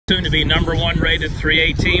soon to be #1 rated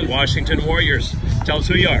 3A team, Washington Warriors. Tell us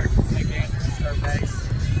who you are.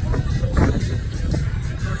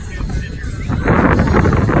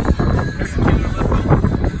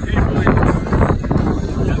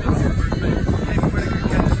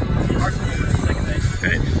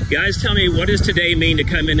 Guys, tell me, what does today mean to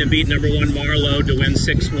come in and beat #1 Marlow, to win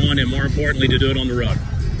 6-1, and more importantly, to do it on the road?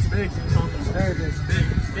 It's big. It's very big.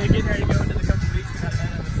 Big. Getting ready to go into the couple weeks.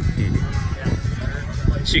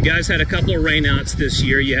 So you guys had a couple of rainouts this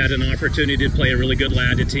year. You had an opportunity to play a really good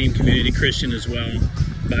Latta team, Community Christian as well.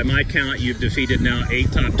 By my count, you've defeated now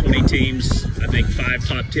 8 top 20 teams, I think 5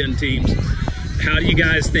 top 10 teams. How do you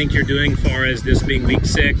guys think you're doing far as this being week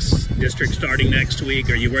 6, district starting next week?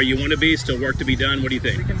 Are you where you want to be? Still work to be done? What do you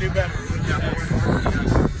think? We can do better.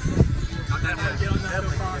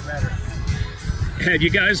 Have you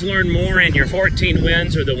guys learned more in your 14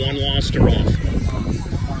 wins or the 1 loss to Rolfe?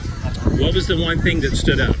 What was the one thing that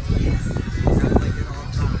stood out?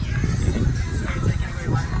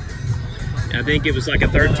 I think it was like a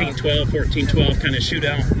 13-12, 14-12 kind of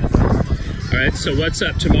shootout. All right, so what's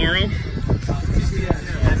up tomorrow?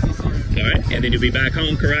 All right, and then you'll be back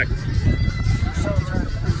home, correct?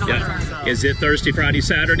 Yeah. Is it Thursday, Friday,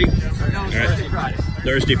 Saturday? All right.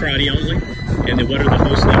 Thursday, Friday only? And then what are the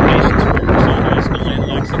host locations for Persona? School in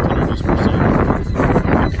Lexington or just Persona?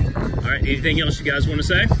 All right, anything else you guys want to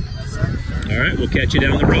say? All right, we'll catch you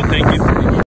down the road. Thank you.